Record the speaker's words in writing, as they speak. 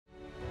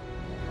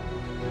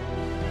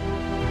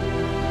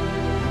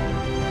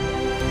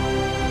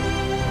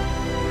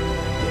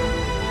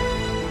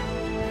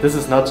This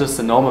is not just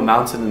a normal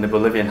mountain in the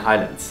Bolivian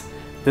highlands.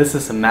 This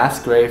is a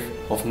mass grave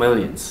of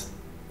millions.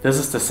 This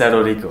is the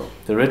Cerro Rico,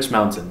 the rich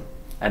mountain,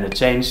 and it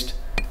changed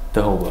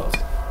the whole world.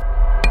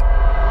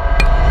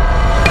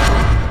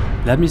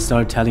 Let me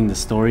start telling the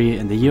story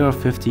in the year of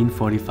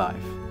 1545.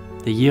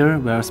 The year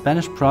where a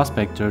Spanish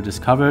prospector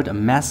discovered a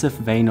massive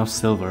vein of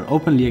silver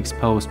openly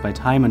exposed by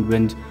time and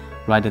wind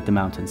right at the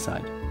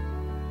mountainside.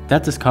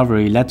 That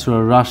discovery led to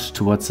a rush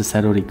towards the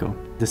Cerro Rico.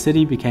 The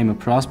city became a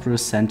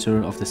prosperous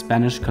center of the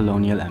Spanish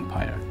colonial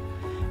empire.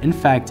 In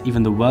fact,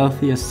 even the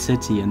wealthiest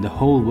city in the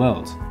whole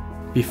world.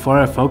 Before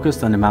I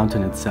focused on the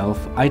mountain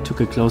itself, I took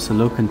a closer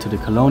look into the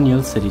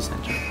colonial city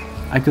center.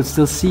 I could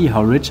still see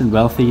how rich and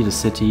wealthy the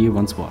city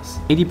once was.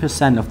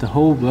 80% of the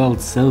whole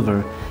world's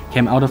silver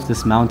came out of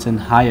this mountain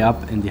high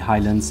up in the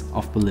highlands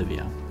of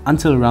Bolivia.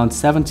 Until around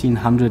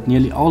 1700,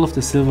 nearly all of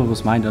the silver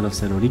was mined out of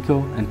Cerro Rico,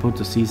 and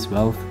Potosi's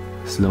wealth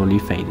slowly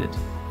faded.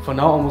 For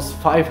now almost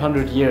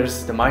 500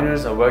 years, the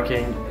miners are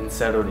working in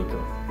Cerro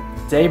Rico.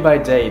 Day by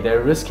day,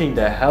 they're risking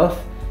their health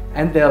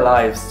and their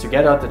lives to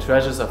get out the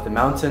treasures of the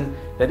mountain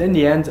that in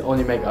the end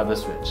only make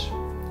others rich.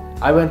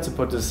 I went to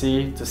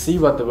Potosi to see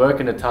what the work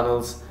in the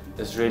tunnels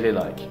is really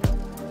like.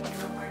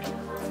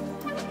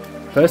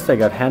 First I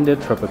got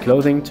handed proper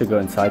clothing to go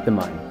inside the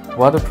mine.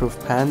 Waterproof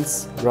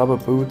pants, rubber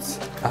boots,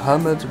 a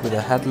helmet with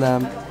a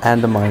headlamp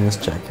and a miner's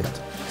jacket.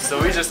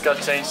 So we just got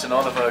changed in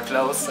all of our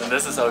clothes and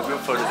this is our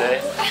group for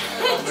today.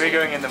 We're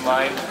going in the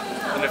mine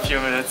in a few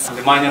minutes.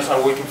 The miners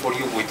are waiting for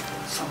you with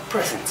some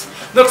presents.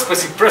 Not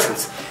expensive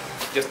presents,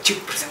 just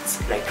cheap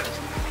presents, like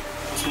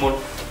a small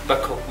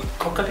buckle with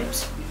coca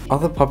leaves.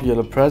 Other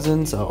popular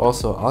presents are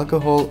also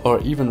alcohol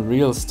or even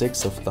real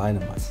sticks of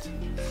dynamite.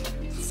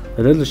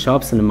 The little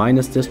shops in the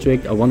miners'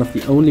 district are one of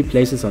the only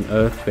places on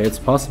earth where it's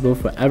possible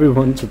for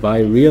everyone to buy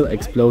real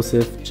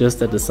explosive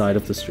just at the side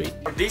of the street.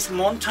 This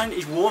mountain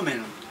is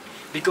woman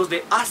because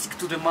they ask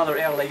to the mother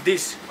air like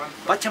this: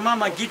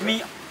 Pachamama, give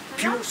me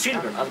pure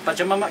silver, and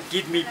Pachamama,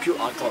 give me pure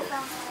alcohol.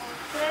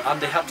 And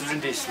they have to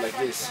drink this like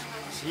this.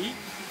 See?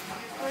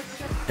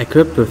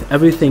 Equipped with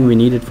everything we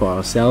needed for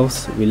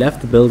ourselves, we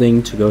left the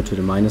building to go to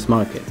the miners'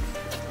 market.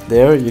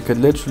 There you could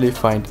literally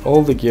find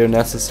all the gear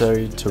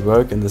necessary to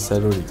work in the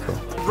Cerro Rico.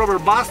 Rubber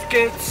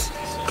baskets,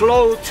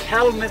 clothes,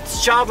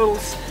 helmets,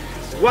 shovels,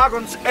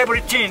 wagons,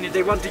 everything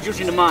they want to use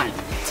in the mine.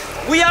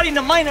 We are in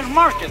the miners'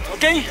 market,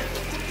 okay?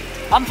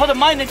 And for the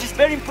miners it's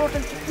very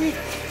important to eat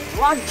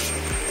lunch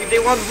if they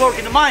want to work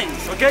in the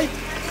mines, okay?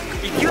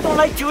 If you don't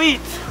like to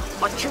eat,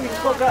 but chewing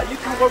coca, you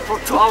can work for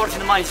 2 hours in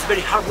the mine. It's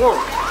very hard work.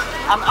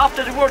 And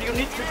after the work you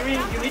need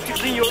to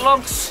clean your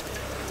lungs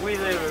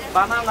with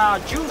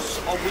banana juice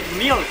or with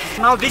milk.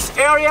 Now this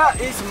area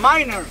is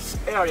miners'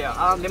 area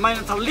and the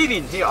miners are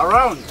living here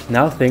around.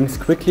 Now things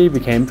quickly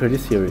became pretty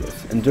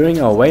serious, and during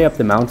our way up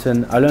the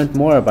mountain I learned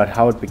more about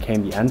how it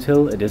became the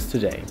anthill it is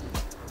today.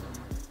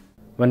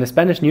 When the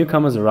Spanish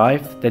newcomers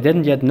arrived, they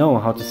didn't yet know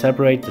how to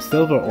separate the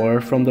silver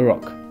ore from the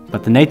rock.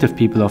 But the native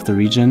people of the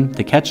region,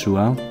 the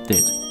Quechua,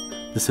 did.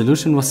 The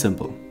solution was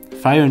simple.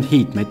 Fire and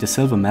heat made the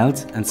silver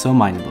melt and so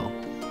mineable.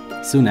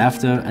 Soon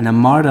after, an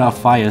armada of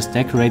fires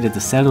decorated the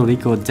Cerro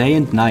Rico day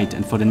and night,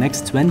 and for the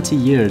next 20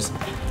 years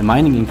the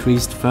mining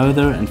increased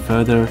further and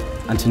further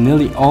until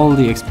nearly all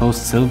the exposed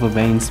silver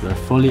veins were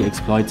fully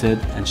exploited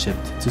and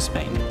shipped to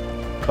Spain.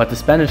 But the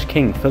Spanish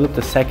king Philip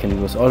II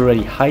was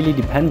already highly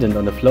dependent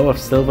on the flow of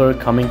silver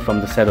coming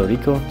from the Cerro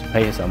Rico to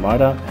pay his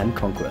armada and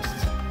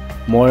conquests.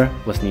 More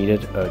was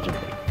needed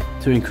urgently.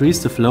 To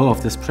increase the flow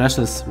of this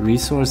precious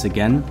resource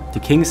again, the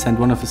king sent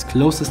one of his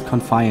closest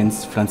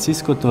confidants,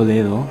 Francisco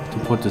Toledo, to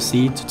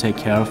Potosi to take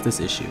care of this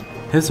issue.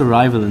 His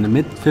arrival in the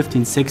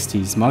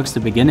mid-1560s marks the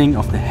beginning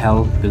of the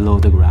hell below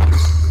the ground.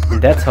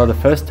 And that's how the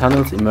first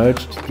tunnels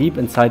emerged deep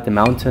inside the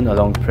mountain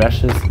along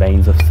precious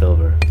veins of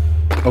silver.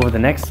 Over the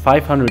next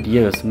 500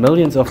 years,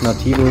 millions of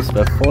nativos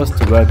were forced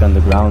to work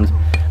underground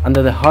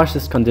under the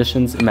harshest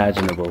conditions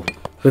imaginable.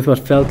 With what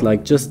felt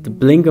like just the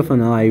blink of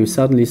an eye, we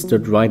suddenly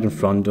stood right in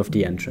front of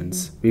the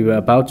entrance. We were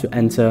about to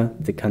enter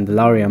the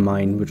Candelaria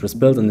mine, which was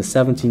built in the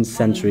 17th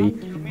century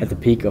at the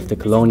peak of the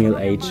colonial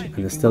age and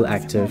is still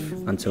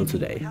active until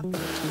today.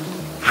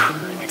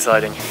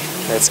 Exciting.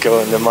 Let's go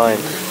in the mine.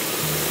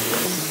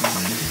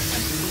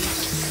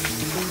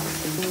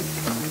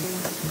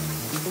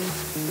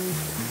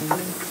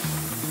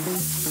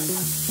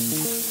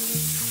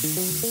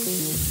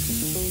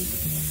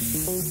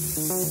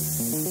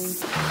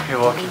 We're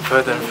walking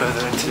further and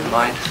further into the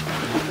mine.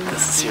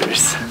 This is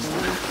serious.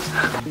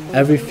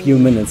 Every few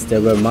minutes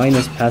there were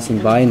miners passing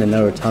by in the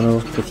narrow tunnel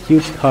with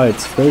huge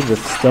carts filled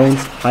with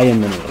stones high in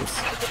minerals.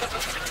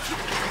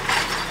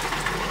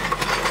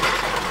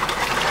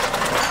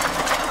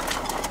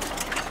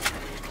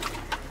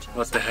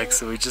 What the heck,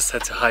 so we just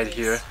had to hide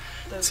here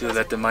to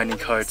let the mining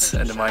carts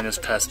and the miners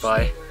pass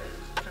by.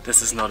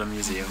 This is not a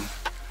museum.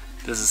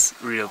 This is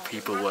real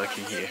people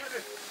working here.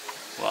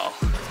 Wow.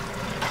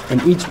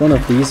 And each one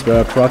of these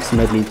were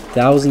approximately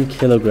 1,000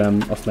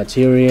 kilograms of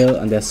material,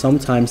 and they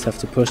sometimes have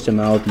to push them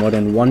out more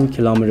than 1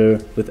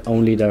 kilometer with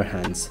only their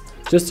hands,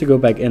 just to go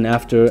back in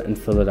after and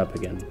fill it up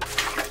again.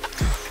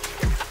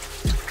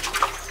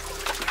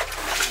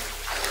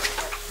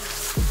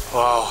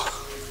 Wow.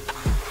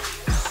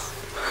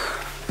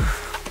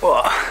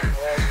 Wow.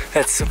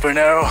 That's super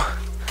narrow.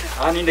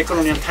 And in the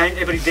colonial time,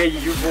 every day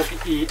you work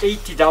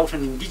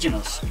 80,000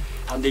 indigenous,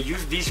 and they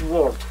use this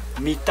word,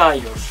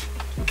 mitayos.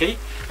 Okay?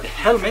 The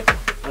helmet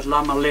has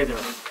llama leather.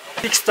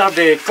 They start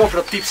the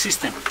cooperative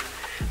system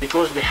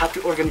because they have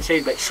to organize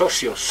it by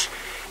socios,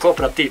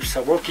 cooperatives.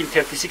 I work in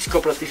 36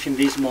 cooperatives in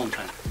this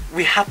mountain.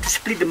 We have to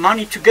split the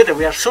money together.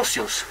 We are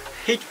socios.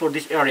 Hate for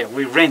this area.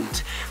 We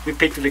rent. We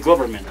pay to the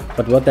government.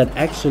 But what that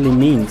actually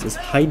means is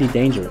highly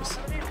dangerous.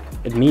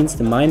 It means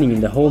the mining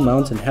in the whole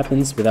mountain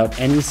happens without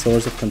any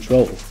source of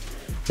control.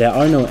 There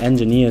are no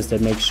engineers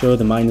that make sure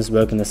the miners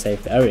work in a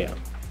safe area.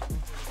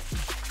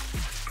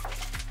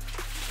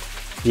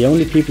 The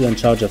only people in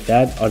charge of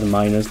that are the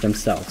miners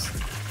themselves.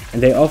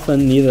 And they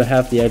often neither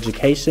have the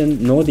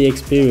education nor the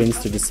experience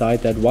to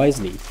decide that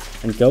wisely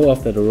and go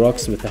after the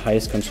rocks with the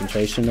highest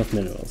concentration of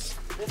minerals.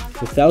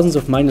 With thousands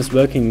of miners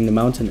working in the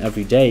mountain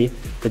every day,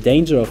 the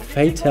danger of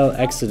fatal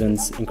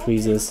accidents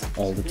increases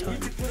all the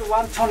time.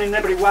 1 ton in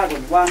every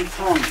wagon, 1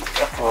 ton.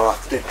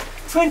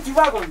 20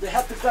 wagons they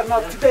have to turn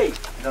out today.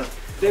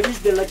 There is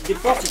the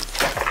deposit.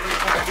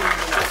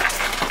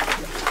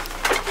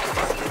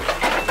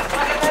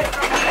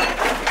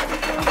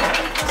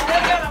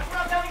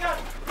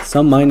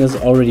 Some miners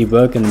already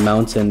work in the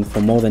mountain for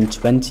more than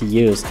 20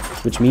 years,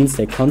 which means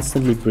they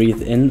constantly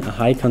breathe in a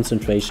high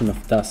concentration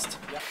of dust.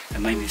 The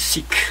mine is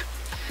sick.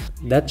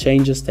 That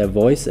changes their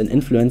voice and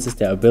influences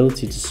their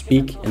ability to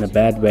speak in a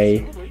bad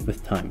way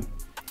with time.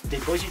 The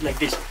voice is like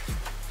this.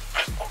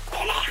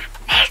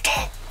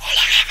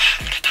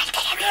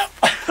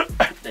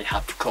 They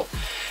have to cope.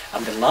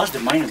 And the last, the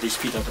miner, they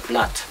spit out the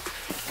blood.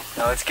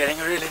 Now it's getting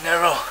really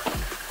narrow.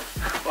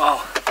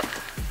 Wow.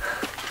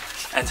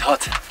 And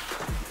hot.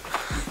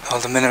 All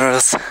the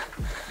minerals.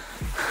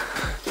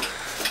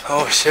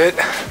 Oh shit.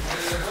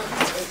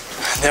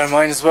 Their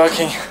mine is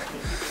working.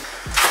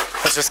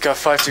 I just got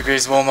 5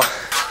 degrees warmer.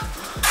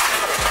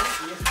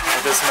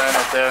 And this man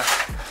up there.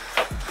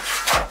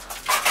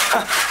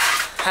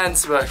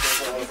 Hands working.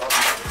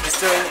 He's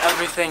doing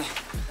everything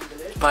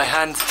by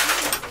hand.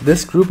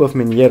 This group of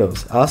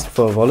mineros asked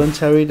for a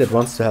voluntary that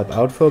wants to help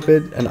out for a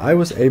bit, and I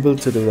was able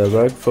to do their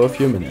work for a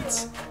few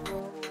minutes.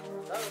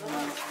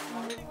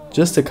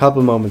 Just a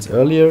couple moments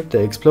earlier,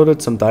 they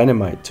exploded some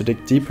dynamite to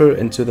dig deeper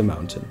into the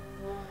mountain.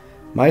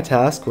 My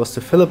task was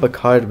to fill up a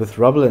cart with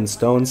rubble and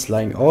stones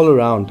lying all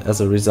around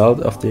as a result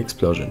of the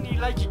explosion.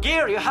 Like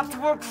gear, you have to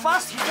work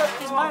fast. You got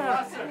this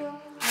miner.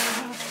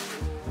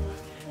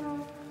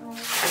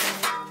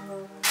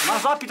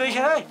 Más rápido,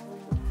 dije.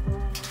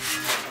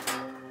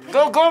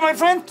 Go, my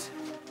friend.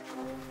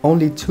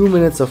 Only 2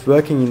 minutes of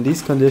working in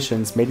these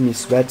conditions made me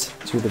sweat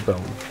to the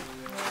bone.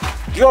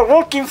 You're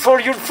working for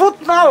your food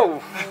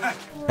now.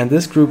 And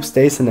this group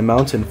stays in the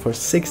mountain for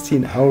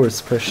 16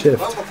 hours per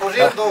shift.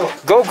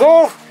 Go,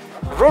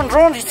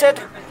 run, he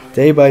said.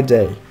 Day by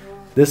day.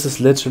 This is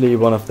literally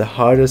one of the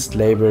hardest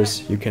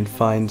labors you can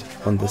find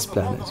on this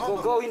planet.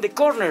 Go in the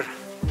corner.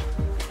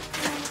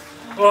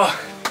 Oh,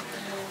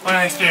 what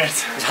an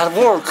experience. It's hard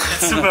work.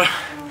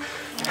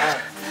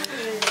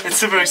 It's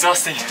super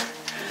exhausting.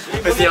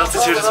 With the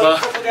altitude as well.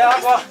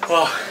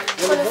 Wow.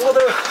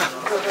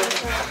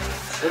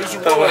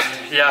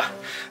 Yeah,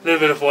 a little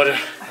bit of water.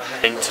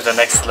 To the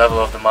next level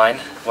of the mine,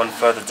 one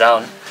further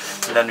down,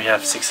 and then we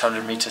have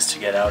 600 meters to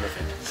get out of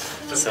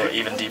it. So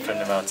even deeper in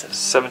the mountains.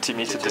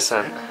 70-meter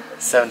descent.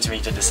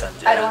 70-meter descent,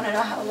 yeah. I don't want to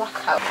know how to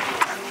walk out.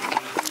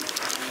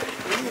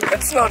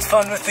 It's not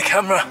fun with the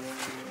camera.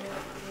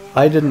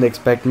 I didn't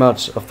expect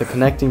much of the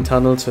connecting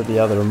tunnel to the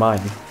other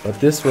mine, but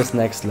this was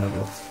next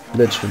level,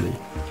 literally.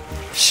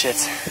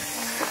 Shit.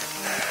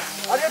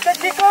 Are you okay,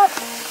 Chico?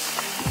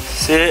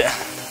 See?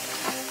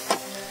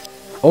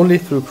 Only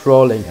through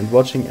crawling and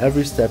watching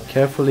every step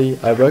carefully,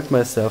 I worked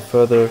myself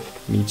further,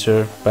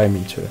 meter by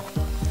meter.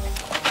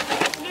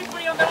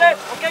 Slippery on the left,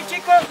 okay,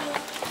 Chico?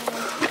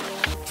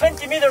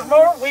 20 meters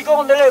more, we go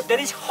on the left. There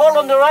is hole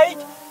on the right.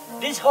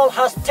 This hole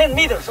has 10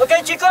 meters,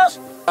 okay, chicos?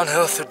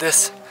 Downhill through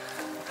this.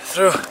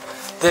 Through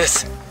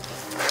this.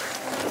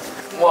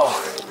 Whoa.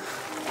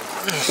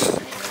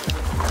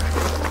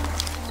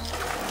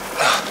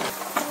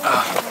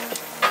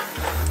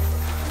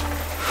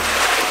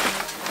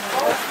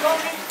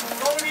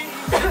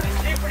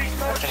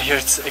 And here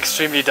it's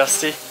extremely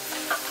dusty.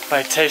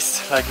 My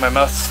taste, like my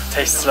mouth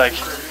tastes like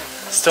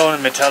stone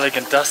and metallic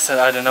and dust, and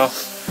I don't know.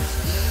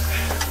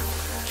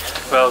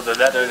 Well, the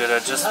ladder that I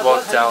just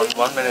walked down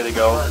 1 minute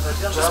ago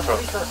just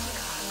broke.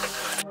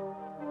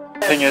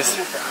 Thing is,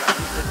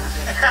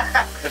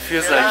 it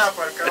feels like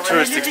a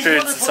tourist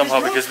experience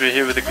somehow because we're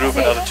here with a group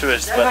and other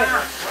tourists, but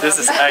this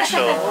is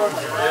actual,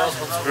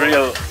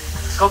 real,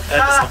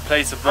 that is a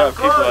place of work.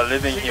 People are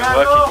living here,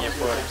 working here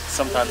for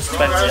sometimes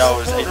 20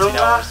 hours, 18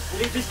 hours.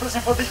 In these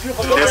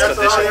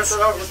conditions,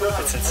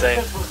 it's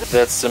insane.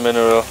 That's the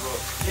mineral.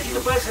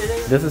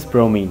 This is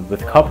bromine,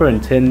 with copper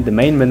and tin, the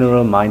main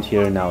mineral mined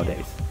here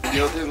nowadays.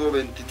 Yo tengo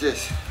 23.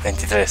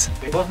 23.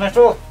 ¿Vos,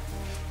 maestro?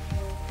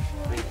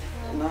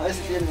 No,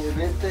 ese tiene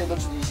 20, el otro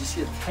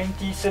 17.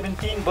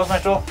 2017, ¿vos,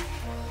 maestro?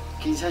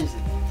 15 años.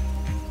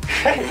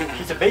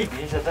 He's a baby,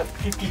 he's a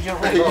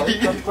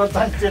 15-year-old. What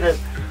time did it?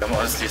 I'm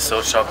honestly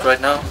so shocked right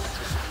now.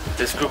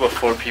 This group of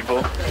 4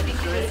 people,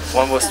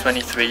 one was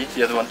 23,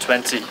 the other one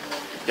 20,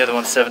 the other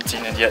one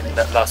 17, and yet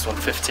that last one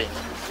 15.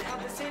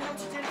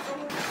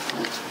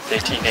 They're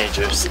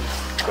teenagers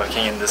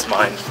working in this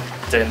mine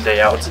day in,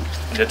 day out,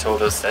 and they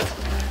told us that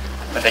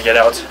when they get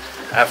out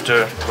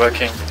after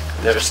working,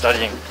 they're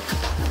studying.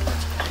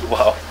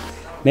 Wow.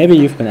 Maybe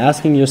you've been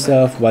asking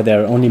yourself why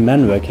there are only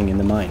men working in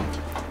the mine.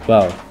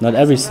 Well, not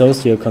every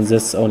socio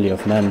consists only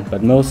of men,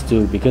 but most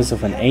do because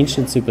of an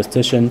ancient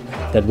superstition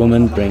that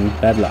women bring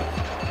bad luck.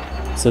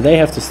 So they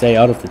have to stay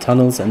out of the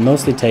tunnels and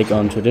mostly take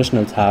on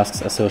traditional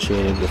tasks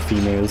associated with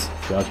females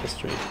throughout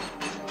history.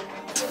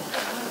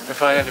 We're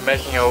finally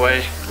making our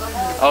way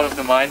out of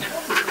the mine.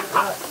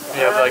 We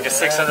have like a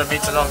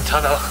 600-meter long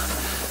tunnel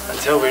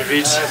until we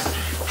reach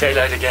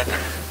daylight again.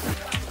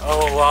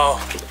 Oh wow!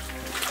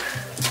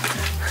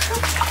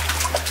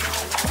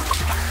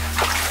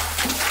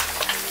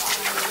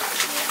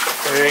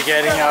 We're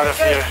getting out of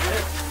here.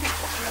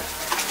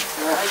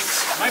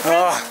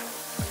 Oh.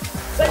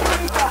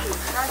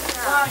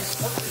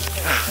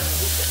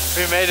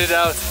 We made it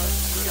out.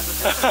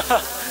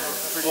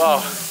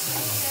 Wow.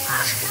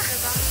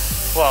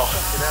 Wow.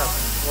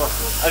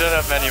 I don't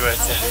have many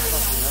words yet.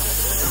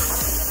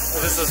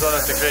 This was one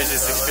of the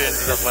craziest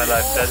experiences of my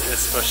life, that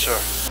is for sure.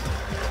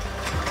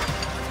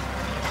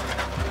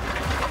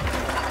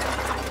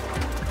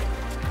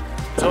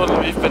 Total,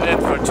 we've been in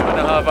for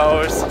 2.5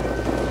 hours,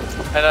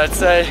 and I'd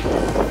say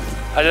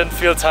I didn't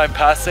feel time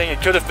passing. It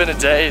could have been a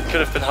day, it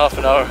could have been half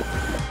an hour.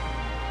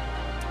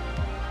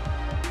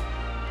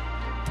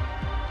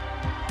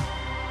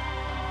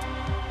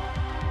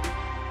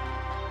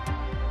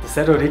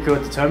 Cerro Rico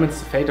determines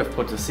the fate of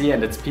Potosi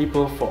and its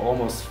people for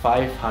almost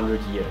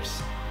 500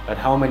 years. But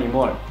how many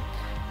more?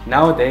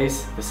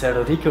 Nowadays, the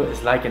Cerro Rico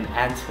is like an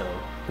anthill.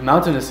 The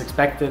mountain is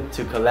expected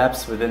to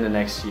collapse within the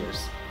next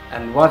years.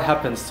 And what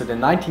happens to the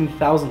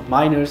 19,000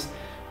 miners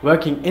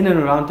working in and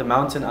around the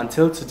mountain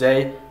until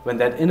today, when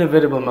that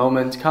inevitable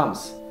moment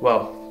comes?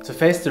 Well, to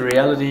face the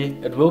reality,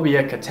 it will be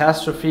a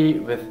catastrophe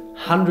with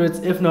hundreds,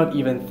 if not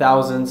even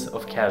thousands,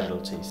 of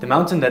casualties. The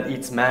mountain that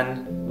eats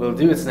men will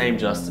do its name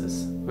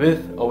justice,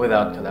 with or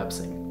without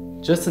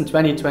collapsing. Just in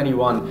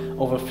 2021,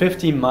 over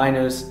 50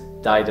 miners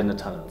died in the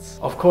tunnels.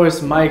 Of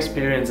course, my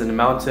experience in the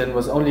mountain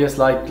was only a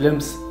slight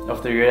glimpse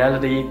of the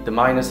reality the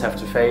miners have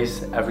to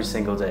face every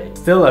single day.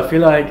 Still, I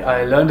feel like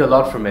I learned a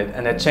lot from it,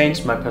 and it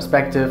changed my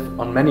perspective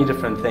on many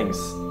different things.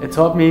 It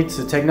taught me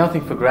to take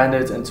nothing for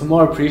granted and to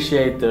more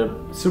appreciate the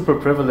super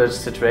privileged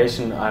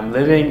situation I'm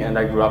living and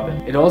I grew up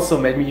in. It also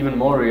made me even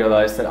more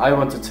realize that I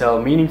want to tell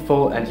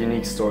meaningful and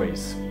unique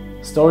stories.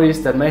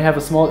 Stories that may have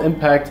a small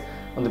impact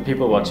on the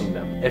people watching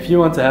them. If you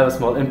want to have a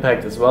small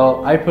impact as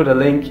well, I put a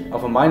link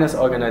of a miners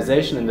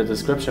organization in the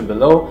description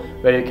below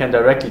where you can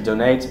directly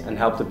donate and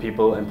help the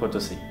people in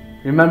Potosi.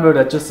 Remember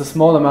that just a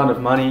small amount of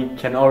money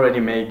can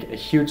already make a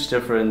huge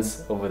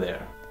difference over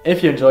there.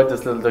 If you enjoyed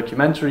this little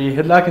documentary,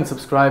 hit like and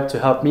subscribe to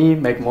help me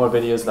make more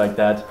videos like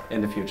that in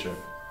the future.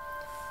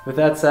 With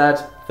that said,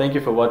 thank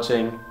you for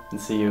watching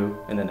and see you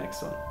in the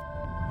next one.